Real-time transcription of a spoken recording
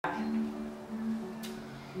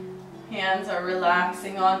Hands are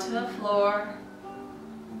relaxing onto the floor.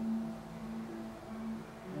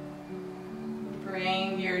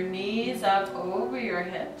 Bring your knees up over your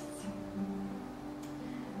hips.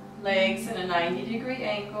 Legs in a 90-degree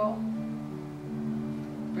angle.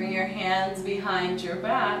 Bring your hands behind your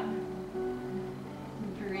back.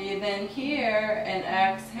 Breathe in here and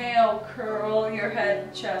exhale, curl your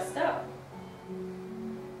head, chest up.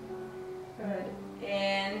 Good.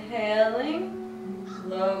 Inhaling,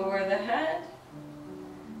 lower the head.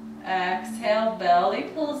 Exhale, belly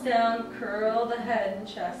pulls down, curl the head and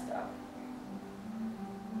chest up.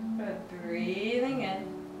 Good. Breathing in.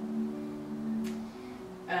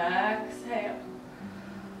 Exhale.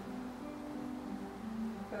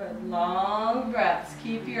 Good. Long breaths.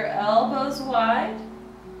 Keep your elbows wide.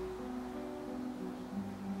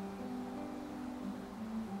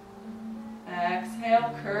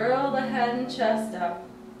 Exhale, curl the head and chest up.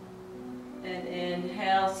 And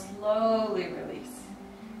inhale, slowly release.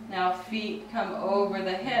 Now feet come over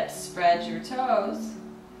the hips, spread your toes.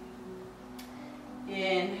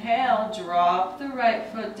 Inhale, drop the right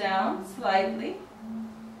foot down slightly.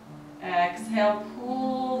 Exhale,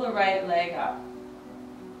 pull the right leg up.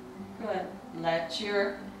 Good. Let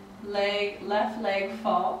your left leg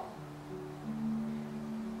fall.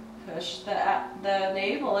 Push the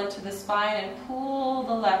navel into the spine and pull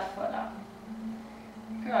the left foot up.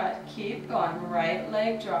 Good. Keep going. Right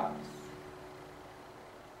leg drops.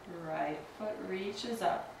 Right foot reaches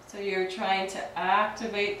up. So you're trying to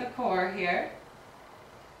activate the core here.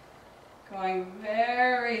 Going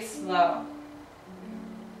very slow.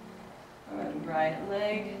 Good. Right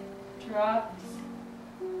leg drops.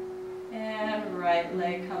 And right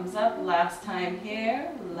leg comes up. Last time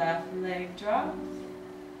here. Left leg drops.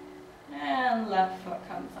 And left foot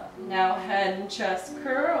comes up. Now head and chest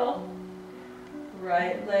curl.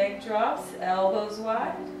 Right leg drops, elbows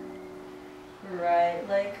wide. Right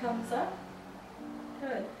leg comes up.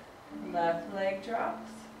 Good. Left leg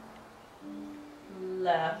drops.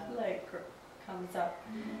 Left leg comes up.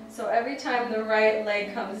 So every time the right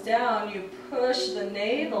leg comes down, you push the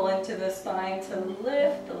navel into the spine to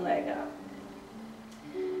lift the leg up.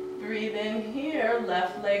 Breathe in here,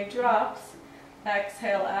 left leg drops.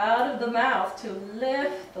 Exhale out of the mouth to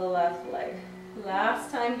lift the left leg. Last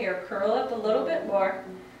time here, curl up a little bit more.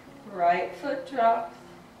 Right foot drops.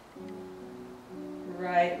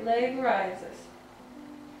 Right leg rises.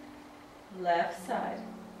 Left side.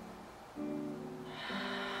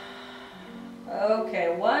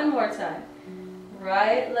 Okay, one more time.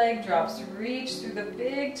 Right leg drops. Reach through the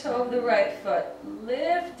big toe of the right foot.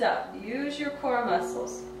 Lift up. Use your core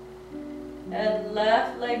muscles. And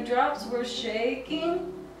left leg drops. We're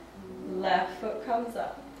shaking. Left foot comes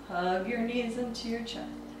up. Hug your knees into your chest.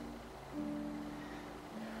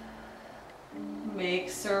 Make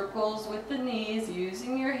circles with the knees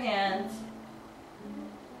using your hands.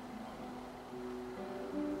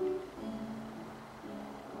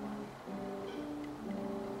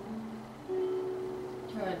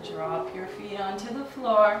 Good. Drop your feet onto the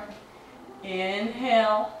floor.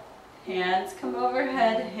 Inhale. Hands come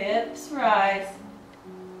overhead, hips rise.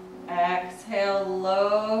 Exhale,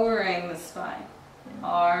 lowering the spine.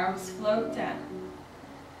 Arms float down.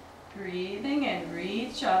 Breathing in,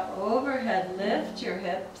 reach up overhead, lift your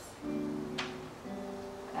hips.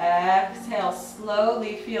 Exhale,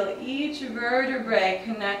 slowly feel each vertebrae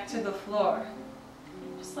connect to the floor.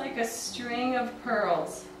 Just like a string of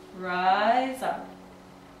pearls. Rise up.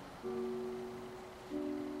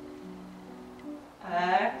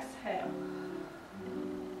 Exhale.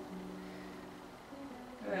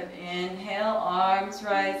 Good. Inhale, arms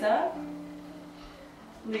rise up.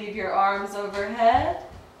 Leave your arms overhead.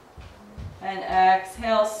 And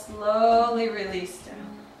exhale, slowly release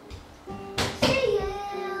down. See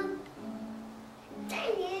you.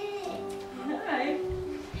 Dang it. Hi.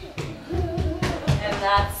 And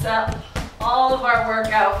that's all of our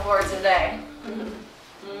workout for today.